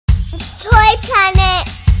Toy Planet.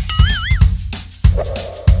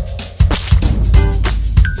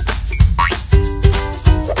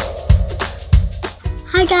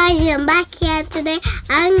 Hi guys, I'm back here today.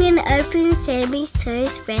 I'm gonna open Sammy's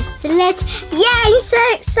Toys Squish-Dee-Lish. Yeah, I'm so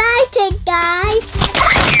excited, guys.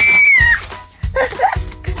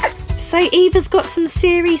 So Eva's got some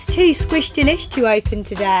Series 2 Squish-Dee-Lish to open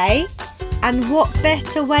today. And what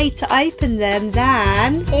better way to open them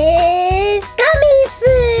than... It's gummy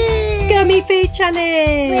food! Gummy food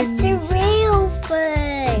challenge! With the real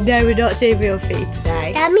food. No, we're not doing real food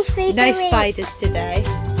today. Gummy food. No spiders today.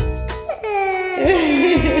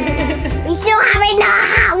 We still have it in our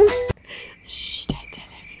house. Shh, don't tell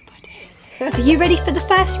everybody. Are you ready for the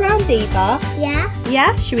first round, Eva? Yeah.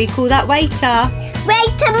 Yeah? Should we call that waiter?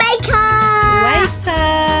 Waiter maker!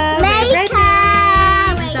 Waiter! We're ready.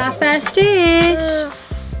 This is our first dish.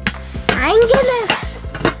 I'm gonna...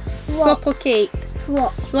 Swap or keep?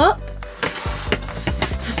 Swap. Swap?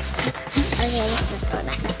 Okay, let's just go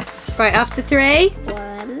that. Right, after 3.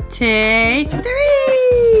 1, 2, 3.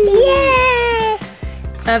 Yeah!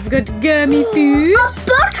 I've got gummy food. A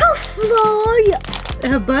butterfly!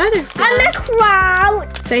 A butterfly. And a crowd!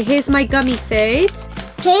 So here's my gummy food.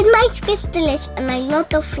 Here's my Squish-Dee-Lish, and I love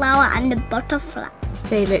the flower and the butterfly.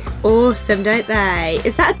 They look awesome, don't they?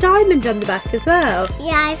 Is that a diamond on the back as well?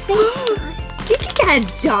 Yeah, I think so. You can get a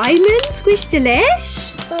diamond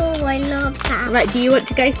Squish-Dee-Lish. Oh, I love that. Right, do you want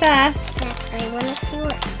to go first? Yes, I want to see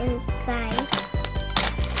what's inside.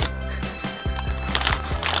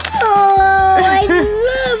 Oh, I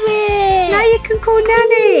love it. Now you can call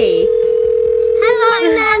Nanny. Hello,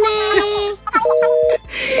 Nanny. Hello.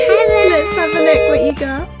 Let's have a look what you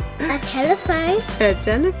got. A telephone. A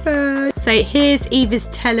telephone. So here's Eva's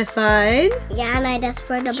telephone. Yeah, and I just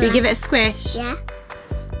throw the Should we give it a squish? Yeah.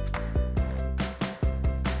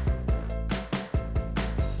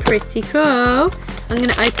 Pretty cool. I'm going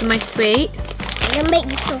to open my sweets. I'm going to make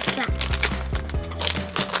this so flat.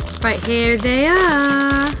 Right, here they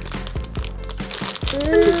are.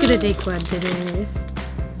 I'm just going to take one today.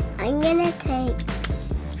 I'm going to take...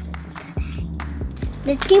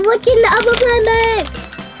 Let's see what's in the other bag.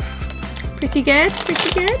 Pretty good,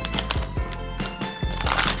 pretty good.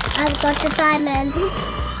 I've got the diamond.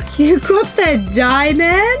 You got the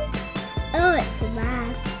diamond? Oh, it's a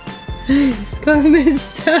man. It's got a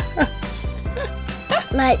moustache.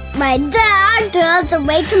 Like my dad does, the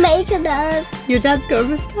Waiter Maker does. Your dad's got a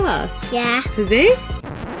moustache? Yeah. Has he?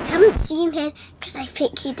 I haven't seen him because I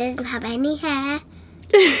think he doesn't have any hair.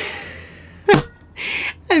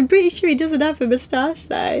 I'm pretty sure he doesn't have a moustache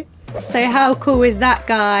though. So how cool is that,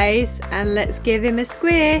 guys? And let's give him a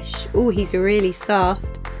squish. Oh, he's really soft.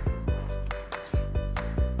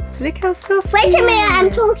 Look how soft. Wait a minute, I'm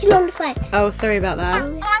talking on the phone. Oh, sorry about that.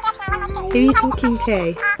 Who are you talking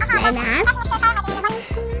to? Mainan.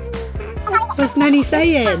 What's Nanny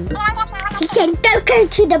saying? He said, don't go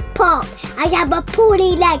to the park. I have a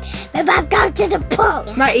poorly leg, but I'm going to the park.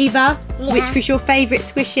 Right, Eva, Yeah. which was your favourite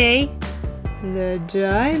squishy? The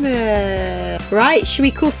diamond. Right, should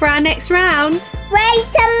we call for our next round?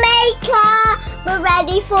 Waiter Maker, we're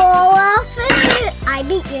ready for our food. I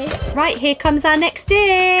beat you. Right, here comes our next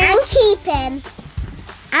dish. I'm keeping.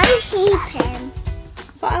 I'm keeping.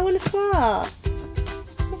 But I want to swap.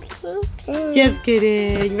 Just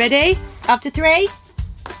kidding. Ready? After 3.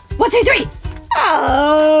 1, 2, 3.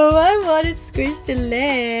 Oh, I wanted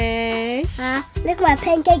Squish-Dee-Lish. Look my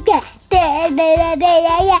pancake. Right,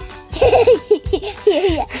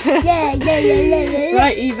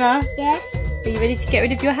 Eva. Yeah. Are you ready to get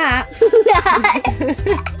rid of your hat?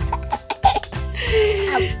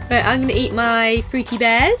 Right, I'm going to eat my Fruity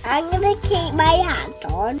Bears. I'm gonna keep my hat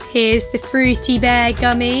on. Here's the Fruity Bear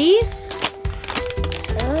gummies.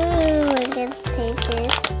 Oh, I'm gonna take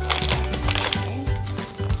this.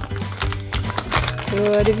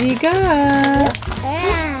 What have you got?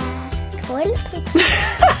 Toilet paper.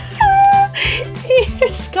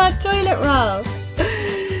 It's got toilet roll.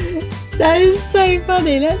 That is so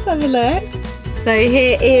funny. Let's have a look. So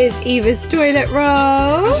here is Eva's toilet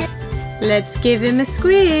roll. Let's give him a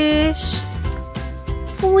squish.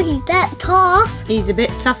 Oh, he's that tough. He's a bit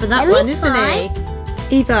tough for that Let me one, isn't try.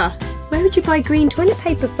 he? Eva, where would you buy green toilet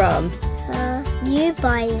paper from? You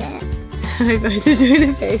buy it. I buy the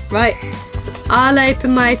toilet paper. Right, I'll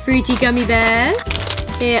open my fruity gummy bear.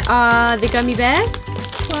 Here are the gummy bears.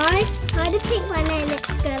 Try the pink one and it's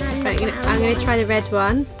good. And Right, I'm going to try the red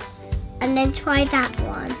one. And then try that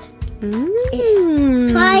one.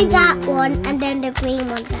 Mm. Try that one and then the green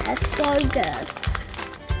one. That's so good.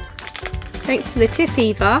 Thanks for the tip,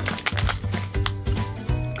 Eva.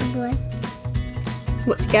 Good one.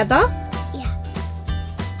 What, together? Yeah.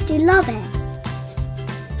 Do you love it?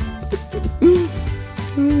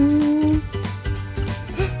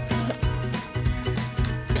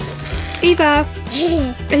 Eva,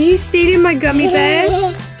 are you stealing my gummy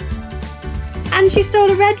bears? And she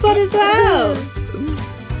stole a red one as well.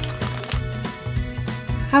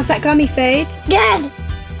 How's that gummy food? Good.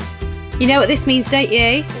 You know what this means, don't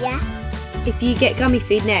you? Yeah. If you get gummy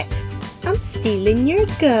food next, I'm stealing your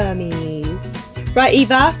gummies. Right,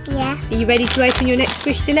 Eva? Yeah. Are you ready to open your next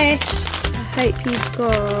Squish-Dee-Lish? I hope you've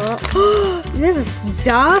got... Oh, there's a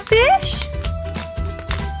starfish?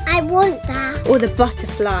 I want that. Or the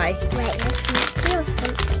butterfly? Wait, let's feel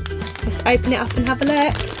something. Let's open it up and have a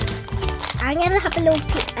look. I'm going to have a little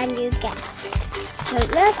peek and you guess.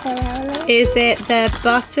 Don't look. Is it the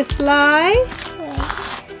butterfly?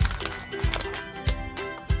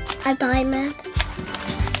 A diamond.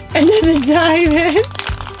 Another diamond.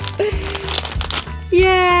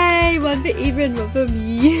 Yay! One for Eva and one for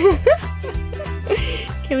me.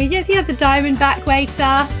 Can we get the other diamond back,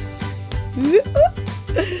 waiter?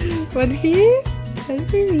 One for you, one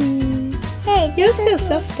for me. Hey, yours feels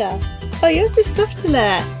softer. Oh, yours is softer,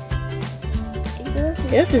 look.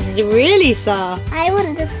 Yours is really soft. I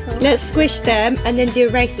want this one. Let's squish them and then do a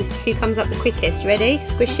race as to who comes up the quickest. You ready?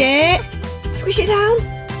 Squish it. Squish it down.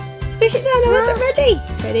 Squish it down. I wasn't ready.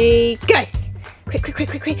 Ready, go. Quick, quick, quick,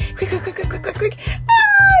 quick, quick, quick, quick, quick, quick, quick, quick.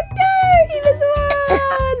 Oh no, he was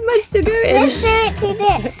one. Mine's still going. Let's do it to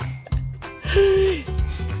this.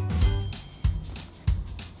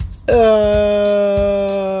 Oh.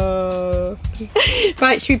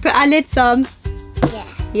 Right, should we put our lids on? Yeah.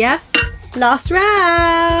 Yeah? Last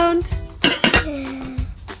round.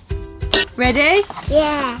 Ready?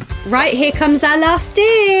 Yeah. Right, here comes our last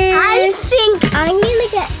dish. I think I'm going to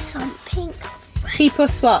get some pink. Keep or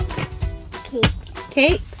swap? Keep.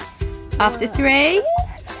 Keep. After 3.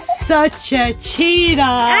 Such a cheater.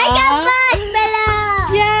 I got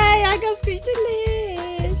marshmallow. Yay, I got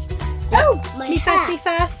Squish-Dee-Lish. Oh, my me hat. first, me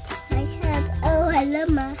first. My hat. Oh, I love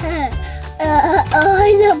my hat. Oh,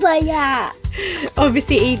 I love my hat.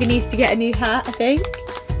 Obviously, Eva needs to get a new hat, I think.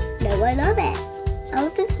 No, I love it. I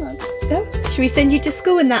love this one. Oh, should we send you to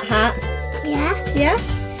school in that hat? Yeah? Yeah?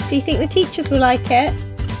 Do you think the teachers will like it?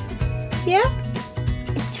 Yeah?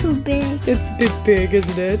 It's too big. It's a bit big,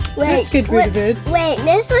 isn't it? Wait, let's get rid of it. Wait,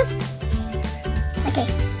 this is... Okay.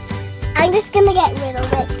 I'm just going to get rid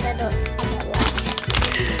of it because I don't like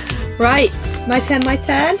it. Right, my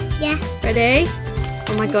turn. Yeah. Ready?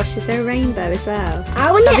 Oh my gosh, is there a rainbow as well?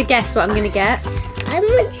 I want Have a to... guess what I'm going to get. I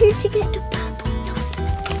want you to get the purple.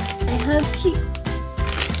 I hope you...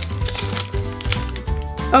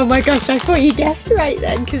 Oh my gosh, I thought you guessed right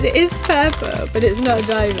then, because it is purple, but it's not a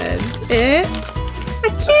diamond. It's a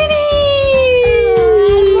kitty!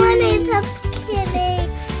 I wanted a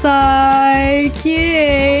kitty. So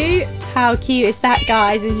cute! How cute is that,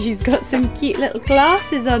 guys? And she's got some cute little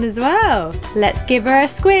glasses on as well. Let's give her a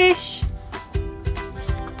squish.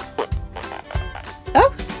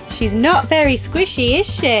 Oh, she's not very squishy, is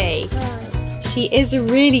she? She is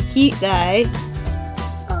really cute though.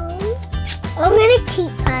 I'm gonna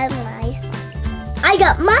keep her nice. I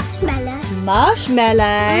got marshmallow.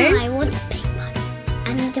 Marshmallows. I want the pink one.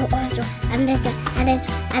 And the orange one. And this one. And this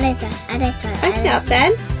one. And this one. And this one. Open it up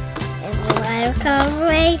then. I can't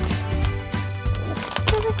wait.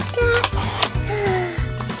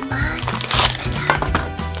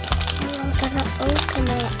 I'm gonna open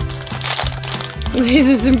it. These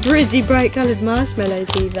are some pretty bright coloured marshmallows,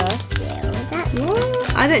 Eva. Yeah, that.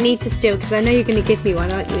 What? I don't need to steal because I know you're going to give me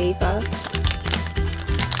one, aren't you, Eva?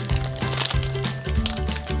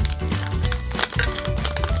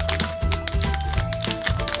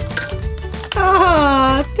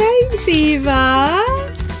 Oh, thanks, Eva.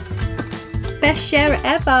 Best share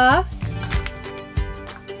ever.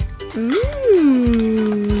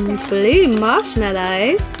 Blue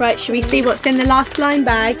marshmallows. Right, should we see what's in the last blind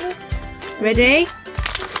bag? Ready?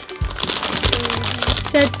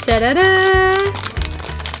 Da da da da.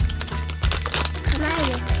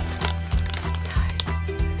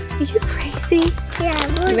 Are you crazy?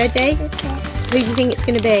 Yeah, You ready? Okay. Who do you think it's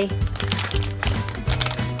going to be?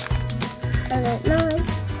 I don't know.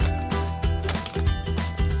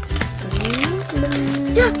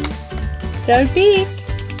 Don't peek.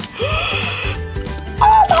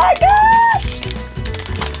 Oh my gosh!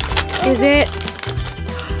 Is it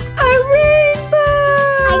a rainbow?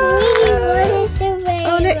 I really wanted to rainbow.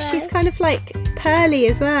 Oh look, she's kind of like pearly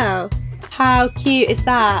as well. How cute is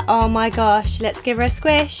that? Oh my gosh, let's give her a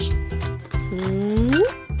squish.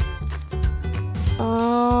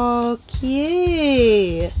 Oh,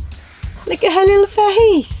 cute. Look at her little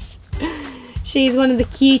face. She's one of the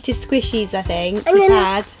cutest squishies, I think, we've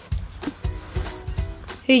had.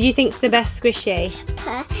 Who do you think's the best squishy?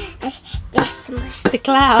 This one. The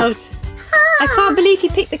cloud. I can't believe you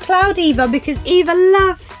picked the cloud, Eva, because Eva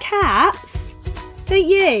loves cats. Don't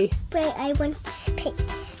you? Wait, I want to pick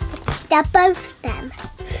both of them.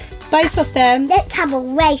 Both of them? Let's have a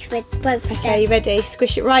race with both of them. Okay, you ready?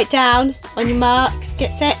 Squish it right down. On your marks.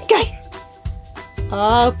 Get set. Go!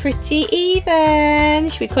 Oh, pretty even.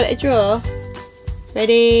 Should we call it a draw?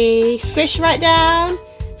 Ready? Squish right down.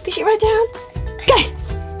 Squish it right down. Go!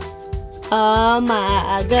 Oh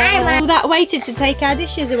my god. All that waited to take our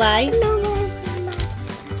dishes away.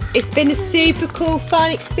 It's been a super cool,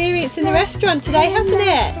 fun experience in the restaurant today, hasn't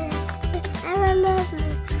it?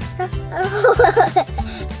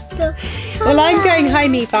 Well, I'm going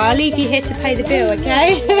home, Eva. I'll leave you here to pay the bill,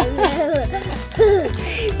 okay?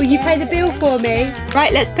 Will you pay the bill for me?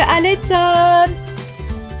 Right, let's put our lids on.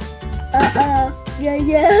 Yeah,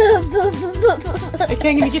 yeah. Okay,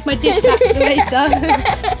 I'm going to give my dish back to the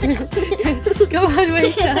waiter. Go on,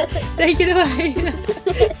 waiter. Take it away.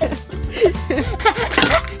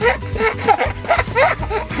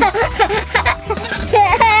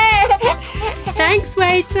 Thanks,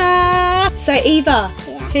 waiter. So, Eva,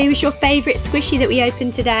 who was your favourite squishy that we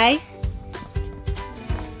opened today?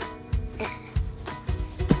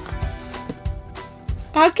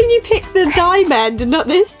 How can you pick the diamond and not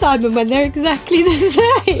this diamond when they're exactly the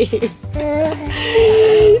same?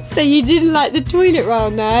 So you didn't like the toilet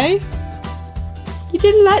roll, no? You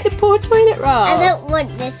didn't like the poor toilet roll? I don't want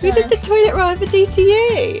this Who did the toilet roll ever do to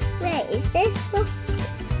you? Wait, is this one?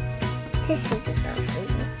 This is the soft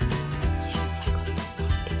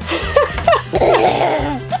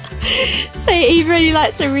So Eve really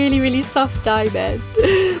likes a really, really soft diamond.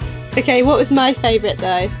 Okay, what was my favourite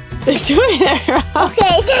though? The toilet roll.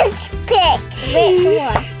 Okay, let's pick which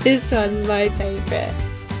one. This one's my favourite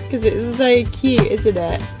because it's so cute, isn't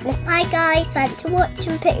it? Hi guys, thanks to watch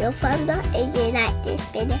and put your thumbs up if you like this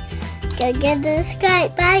video. Go give it a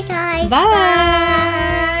subscribe. Bye guys.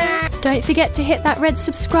 Bye. Don't forget to hit that red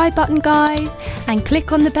subscribe button, guys, and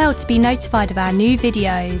click on the bell to be notified of our new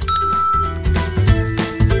videos.